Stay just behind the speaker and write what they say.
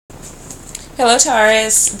Hello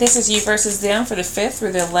Taurus, this is you versus them for the 5th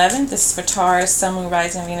through the 11th. This is for Taurus, Sun, Moon,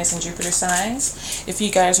 Rising, Venus, and Jupiter signs. If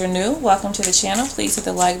you guys are new, welcome to the channel. Please hit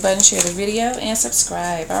the like button, share the video, and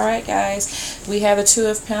subscribe. Alright guys, we have the Two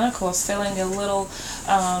of Pentacles, feeling a little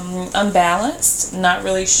unbalanced, not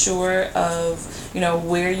really sure of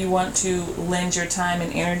where you want to lend your time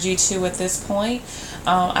and energy to at this point.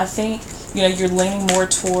 I think you're leaning more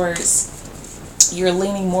towards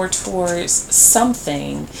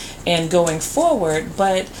something and going forward,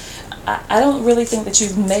 but I don't really think that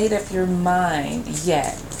you've made up your mind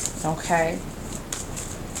yet. Okay.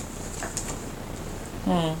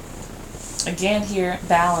 Again here,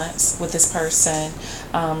 balance with this person,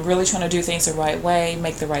 really trying to do things the right way,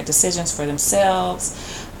 make the right decisions for themselves,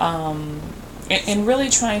 and really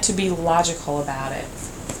trying to be logical about it.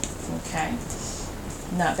 Okay.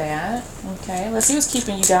 Not bad. Okay, let's see what's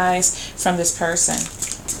keeping you guys from this person.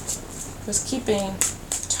 What's keeping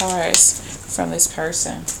Taurus from this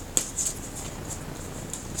person?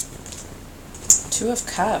 Two of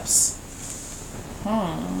Cups.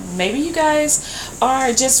 Maybe you guys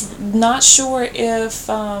are just not sure if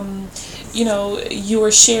you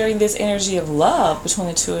are sharing this energy of love between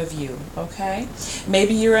the two of you. Okay,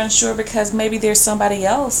 maybe you're unsure because maybe there's somebody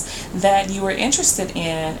else that you are interested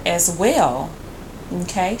in as well.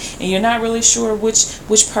 Okay, and you're not really sure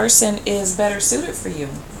which person is better suited for you.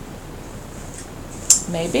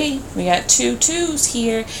 Maybe we got two twos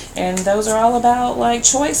here, and those are all about like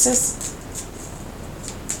choices.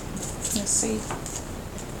 Let's see.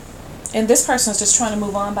 And this person is just trying to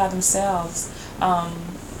move on by themselves,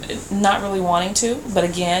 not really wanting to, but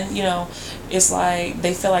again, it's like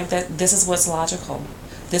they feel like that this is what's logical.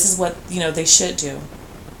 This is what they should do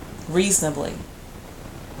reasonably.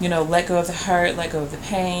 Let go of the hurt, let go of the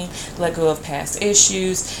pain, let go of past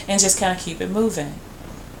issues, and just kind of keep it moving.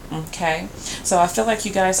 Okay? So I feel like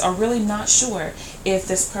you guys are really not sure if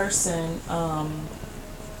this person,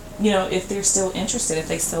 if they're still interested, if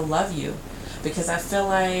they still love you. Because I feel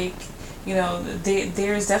like,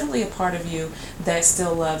 there's definitely a part of you that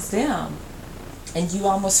still loves them. And you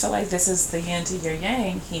almost feel like this is the yin to your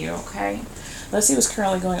yang here, okay? Let's see what's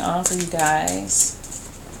currently going on for you guys.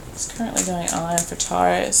 What's currently going on for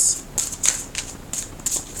Taurus?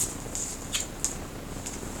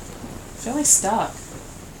 Feeling stuck.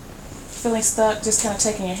 Feeling stuck, just kind of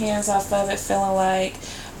taking your hands off of it, feeling like,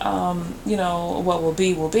 what will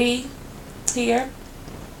be here.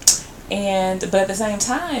 But at the same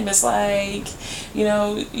time, it's like,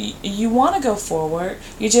 you want to go forward.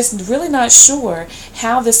 You're just really not sure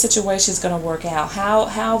how this situation is going to work out,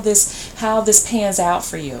 how this pans out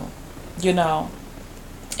for you,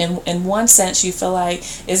 In one sense, you feel like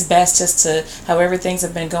it's best just to, however things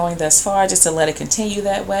have been going thus far, just to let it continue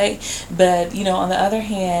that way. But, on the other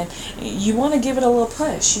hand, you want to give it a little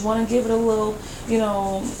push. You want to give it a little,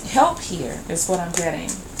 help here is what I'm getting.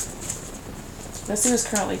 Let's see what's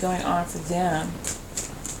currently going on for them.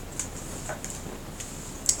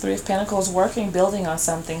 Three of Pentacles, working, building on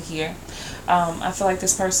something here. I feel like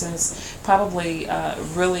this person's probably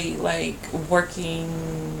really like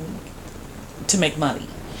working to make money.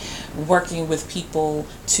 Working with people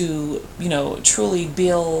to, truly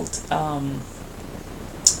build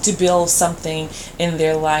something in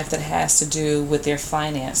their life that has to do with their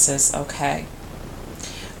finances, okay?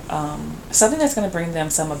 Something that's going to bring them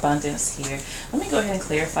some abundance here. Let me go ahead and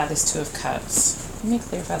clarify this Two of Cups. Let me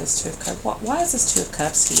clarify this Two of Cups. Why is this Two of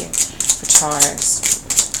Cups here for Taurus?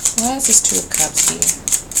 Why is this Two of Cups here?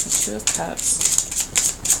 The Two of Cups.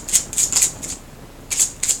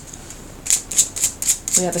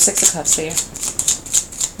 We have the Six of Cups there.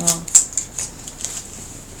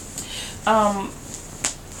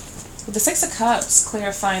 With the Six of Cups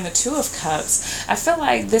clarifying the Two of Cups, I feel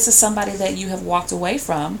like this is somebody that you have walked away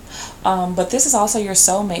from, but this is also your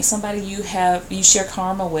soulmate, somebody you share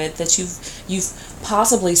karma with, that you've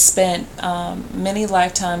possibly spent many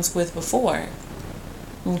lifetimes with before.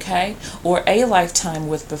 Okay, or a lifetime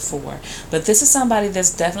with before, but this is somebody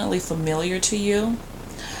that's definitely familiar to you.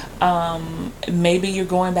 Maybe you're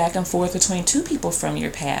going back and forth between two people from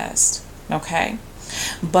your past, okay?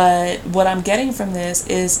 But what I'm getting from this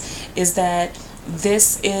is that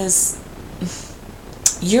this is,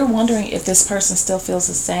 you're wondering if this person still feels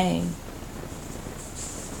the same.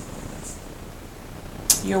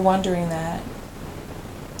 You're wondering that.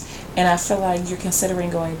 And I feel like you're considering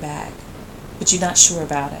going back, but you're not sure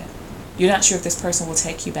about it. You're not sure if this person will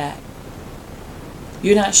take you back.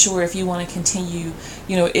 You're not sure if you want to continue,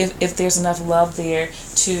 if there's enough love there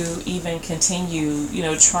to even continue,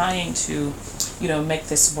 trying to, make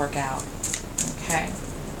this work out. Okay.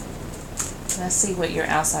 Let's see what your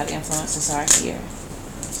outside influences are here.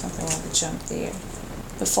 Something wanted to jump there.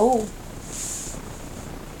 The Fool.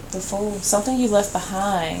 The Fool. Something you left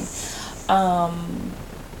behind.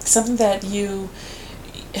 Something that you...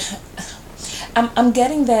 I'm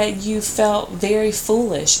getting that you felt very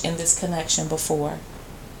foolish in this connection before.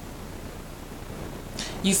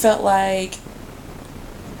 You felt like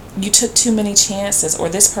you took too many chances, or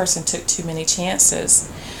this person took too many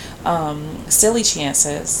chances, silly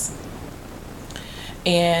chances.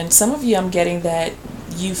 And some of you, I'm getting that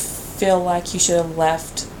you feel like you should have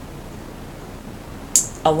left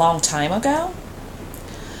a long time ago,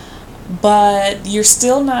 but you're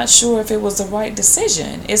still not sure if it was the right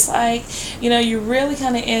decision. It's like, you're really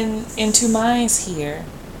kind of in two minds here.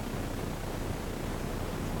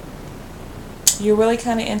 You're really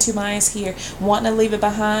kind of in two minds here, wanting to leave it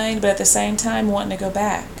behind, but at the same time wanting to go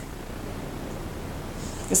back.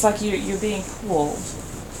 It's like you're being pulled.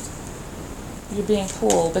 You're being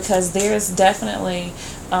pulled because there's definitely,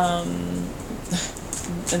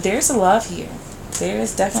 there's a love here. There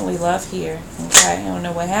is definitely love here. Okay, I don't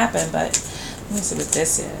know what happened, but let me see what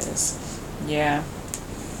this is. Yeah.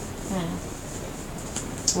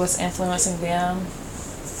 What's influencing them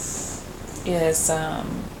is,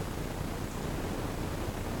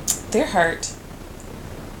 they're hurt.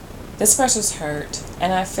 This person's hurt,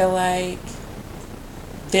 and I feel like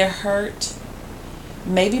they're hurt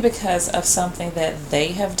maybe because of something that they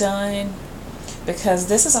have done, because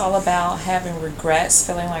this is all about having regrets,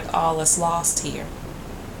 feeling like all is lost here.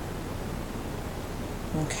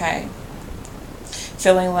 Okay?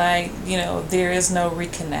 Feeling like, there is no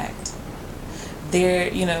reconnect. They're,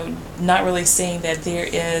 not really seeing that there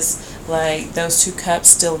is, like, those two cups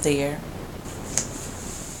still there.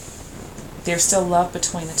 There's still love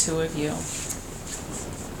between the two of you.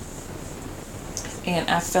 And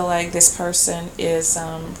I feel like this person is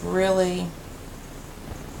really...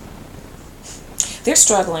 They're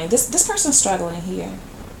struggling. This person's struggling here.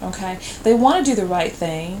 Okay? They want to do the right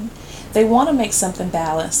thing. They want to make something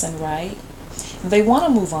balanced and right. They want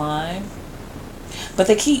to move on. But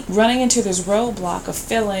they keep running into this roadblock of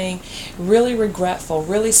feeling really regretful,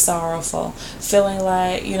 really sorrowful, feeling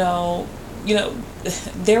like,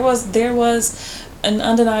 there was an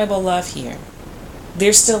undeniable love here.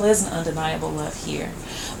 There still is an undeniable love here.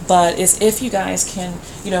 But it's if you guys can,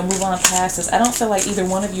 move on past this. I don't feel like either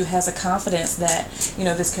one of you has a confidence that,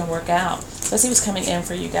 this can work out. Let's see what's coming in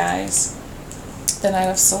for you guys. The Knight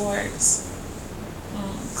of Swords.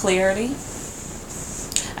 Clarity.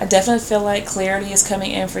 I definitely feel like clarity is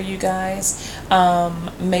coming in for you guys.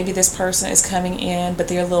 Maybe this person is coming in, but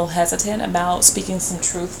they're a little hesitant about speaking some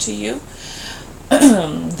truth to you.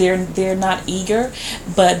 They're not eager,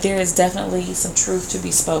 but there is definitely some truth to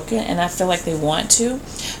be spoken, and I feel like they want to,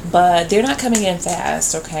 but they're not coming in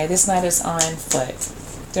fast. Okay, this knight is on foot.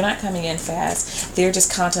 They're not coming in fast. They're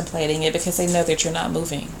just contemplating it because they know that you're not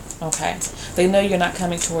moving. Okay, they know you're not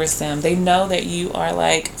coming towards them. They know that you are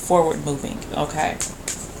like forward moving. Okay,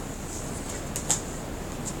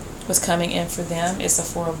 what's coming in for them is the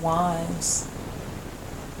Four of Wands.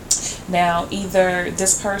 Now, either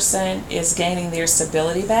this person is gaining their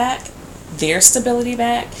stability back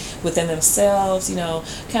within themselves,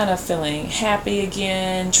 kind of feeling happy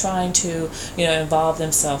again, trying to, involve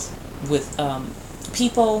themselves with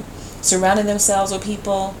people, surrounding themselves with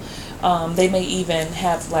people. They may even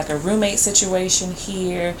have like a roommate situation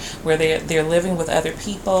here where they're living with other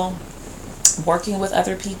people, working with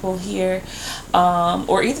other people here,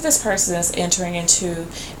 or either this person is entering into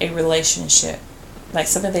a relationship, like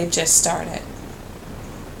something they've just started,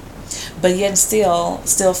 but yet still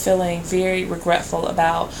feeling very regretful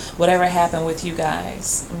about whatever happened with you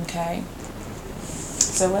guys. Okay,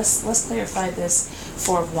 so let's clarify this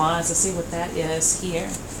Four of Wands and see what that is here.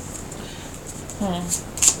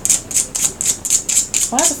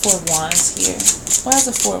 Why is the Four of Wands here? Why is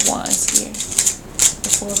the Four of Wands here? The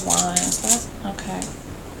Four of Wands. Okay,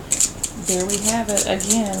 there we have it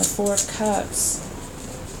again. The Four of Cups.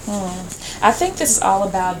 I think this is all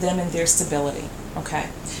about them and their stability, okay?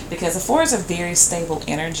 Because the Four is a very stable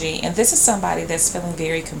energy, and this is somebody that's feeling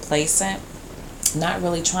very complacent, not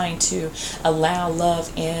really trying to allow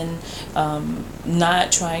love in,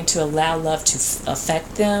 not trying to allow love to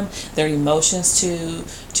affect them, their emotions to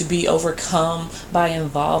be overcome by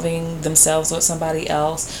involving themselves with somebody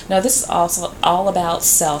else. Now, this is also all about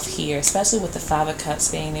self here, especially with the Five of Cups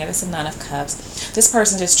being there. This is Nine of Cups. This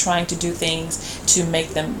person just trying to do things to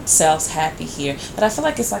make themselves happy here. But I feel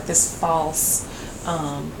like it's like this false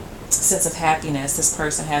sense of happiness this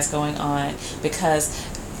person has going on, because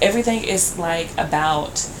everything is like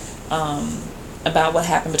about what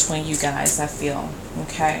happened between you guys, I feel.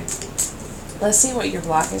 Okay, let's see what your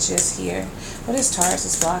blockage is here. What is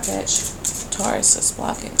Taurus's blockage? Taurus's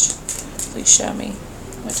blockage. Please show me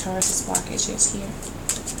what Taurus's blockage is here.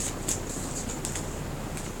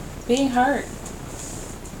 Being hurt.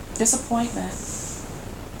 Disappointment.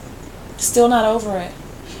 Still not over it.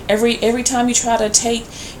 Every time you try to take,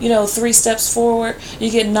 3 steps forward,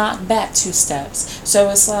 you get knocked back 2 steps. So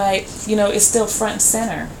it's like, it's still front and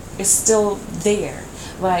center. It's still there.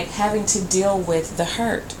 Like having to deal with the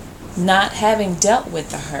hurt. Not having dealt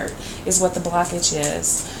with the hurt is what the blockage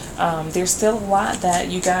is. There's still a lot that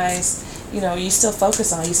you guys, you still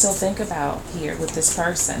focus on, you still think about here with this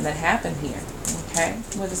person that happened here. Okay?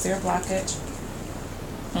 What is their blockage?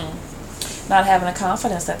 Not having a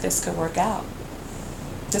confidence that this could work out.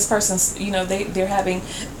 This person's, they're having,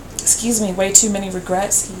 way too many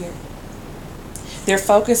regrets here. Their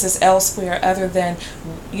focus is elsewhere other than,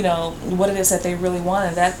 what it is that they really want,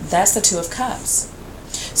 and that's the 2 of Cups.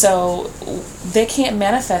 So they can't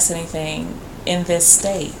manifest anything in this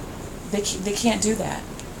state. They can't do that.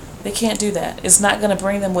 They can't do that. It's not going to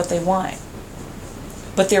bring them what they want.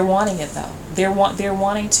 But they're wanting it though. They're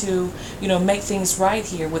wanting to, make things right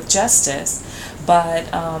here with justice.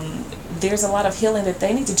 But there's a lot of healing that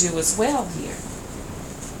they need to do as well here.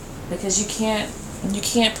 Because you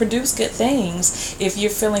can't produce good things if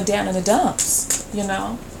you're feeling down in the dumps,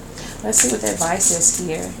 Let's see what the advice is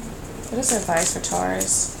here. What is the advice for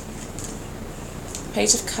Taurus?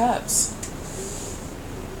 Page of Cups.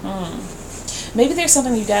 Maybe there's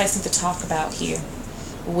something you guys need to talk about here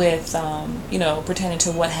with, pertaining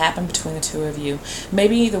to what happened between the 2 of you.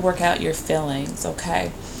 Maybe you need to work out your feelings,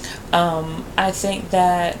 okay? I think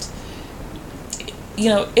that,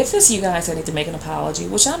 if it's you guys that need to make an apology,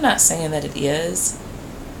 which I'm not saying that it is,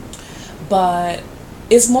 but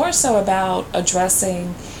it's more so about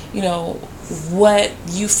addressing, what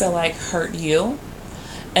you feel like hurt you,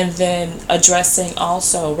 and then addressing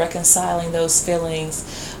also reconciling those feelings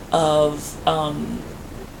of,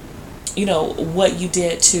 what you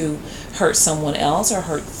did to hurt someone else or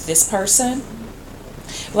hurt this person.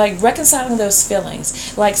 Like reconciling those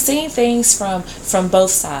feelings, like seeing things from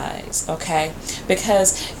both sides, okay?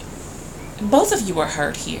 Because both of you were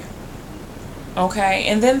hurt here, okay?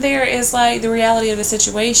 And then there is like the reality of the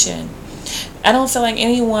situation. I don't feel like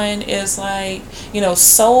anyone is like,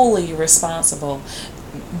 solely responsible.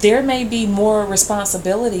 There may be more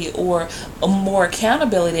responsibility or more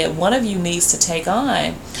accountability that one of you needs to take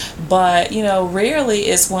on, but, rarely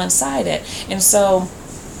it's one-sided. And so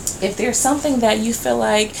if there's something that you feel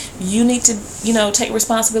like you need to, take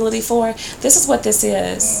responsibility for, this is what this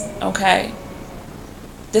is, okay?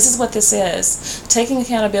 This is what this is. Taking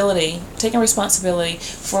accountability, taking responsibility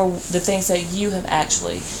for the things that you have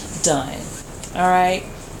actually done. All right?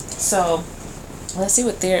 So, let's see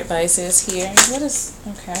what their advice is here.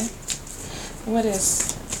 What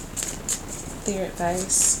is their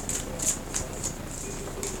advice?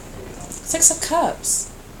 6 of Cups.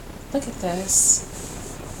 Look at this.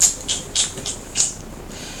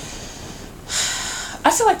 I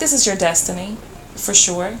feel like this is your destiny, for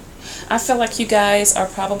sure. I feel like you guys are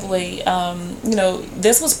probably,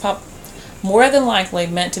 this was more than likely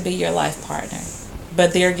meant to be your life partner.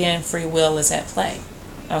 But there again, free will is at play.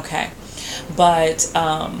 Okay. But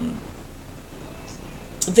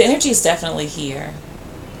the energy is definitely here.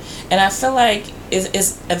 And I feel like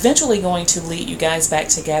it's eventually going to lead you guys back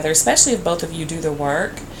together, especially if both of you do the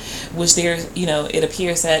work, which it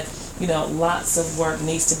appears that, lots of work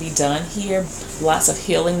needs to be done here. Lots of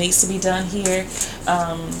healing needs to be done here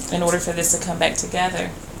in order for this to come back together.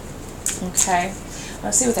 Okay.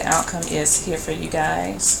 Let's see what the outcome is here for you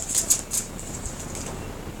guys.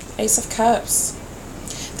 Ace of Cups.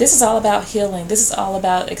 This is all about healing. This is all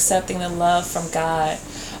about accepting the love from God.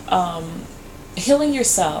 Healing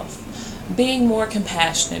yourself. Being more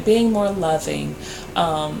compassionate. Being more loving.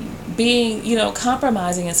 Being,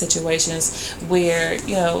 compromising in situations where,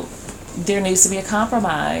 there needs to be a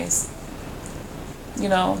compromise.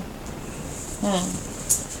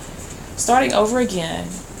 Starting over again.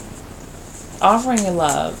 Offering your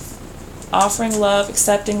love. Offering love,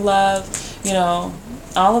 accepting love,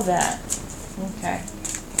 all of that. Okay.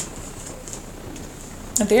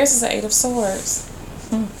 And theirs is the 8 of Swords.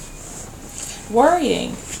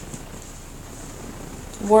 Worrying.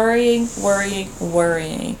 Worrying.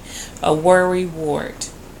 A worry wart.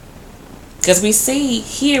 Because we see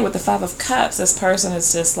here with the 5 of Cups, this person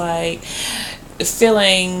is just like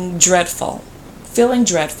feeling dreadful,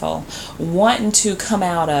 wanting to come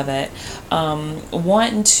out of it,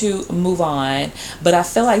 wanting to move on. But I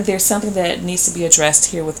feel like there's something that needs to be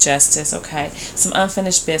addressed here with justice, okay? Some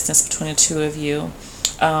unfinished business between the 2 of you.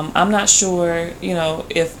 I'm not sure,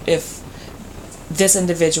 if this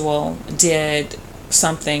individual did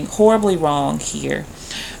something horribly wrong here.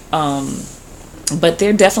 But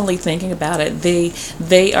they're definitely thinking about it.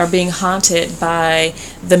 They are being haunted by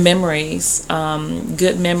the memories,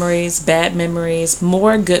 good memories, bad memories,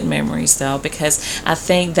 more good memories though, because I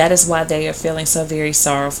think that is why they are feeling so very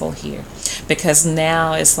sorrowful here. Because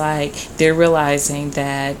now it's like they're realizing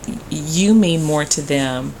that you mean more to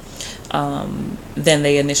them than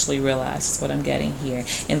they initially realized, is what I'm getting here.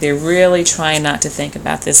 And they're really trying not to think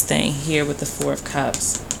about this thing here with the Four of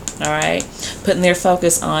Cups. All right, putting their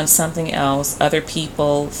focus on something else, other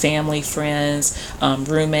people, family, friends,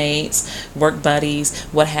 roommates, work buddies,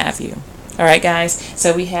 what have you. All right, guys,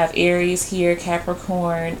 so we have Aries here,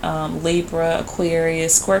 Capricorn, Libra,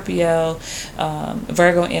 Aquarius, Scorpio,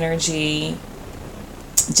 Virgo energy,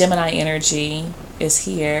 Gemini energy is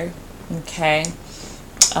here. Okay,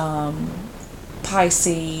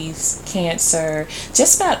 Pisces, Cancer,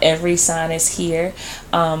 just about every sign is here.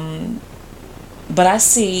 But I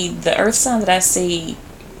see the earth sign that I see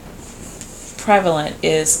prevalent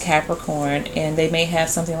is Capricorn, and they may have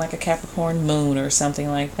something like a Capricorn moon or something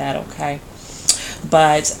like that, okay?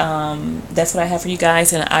 But that's what I have for you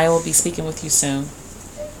guys, and I will be speaking with you soon.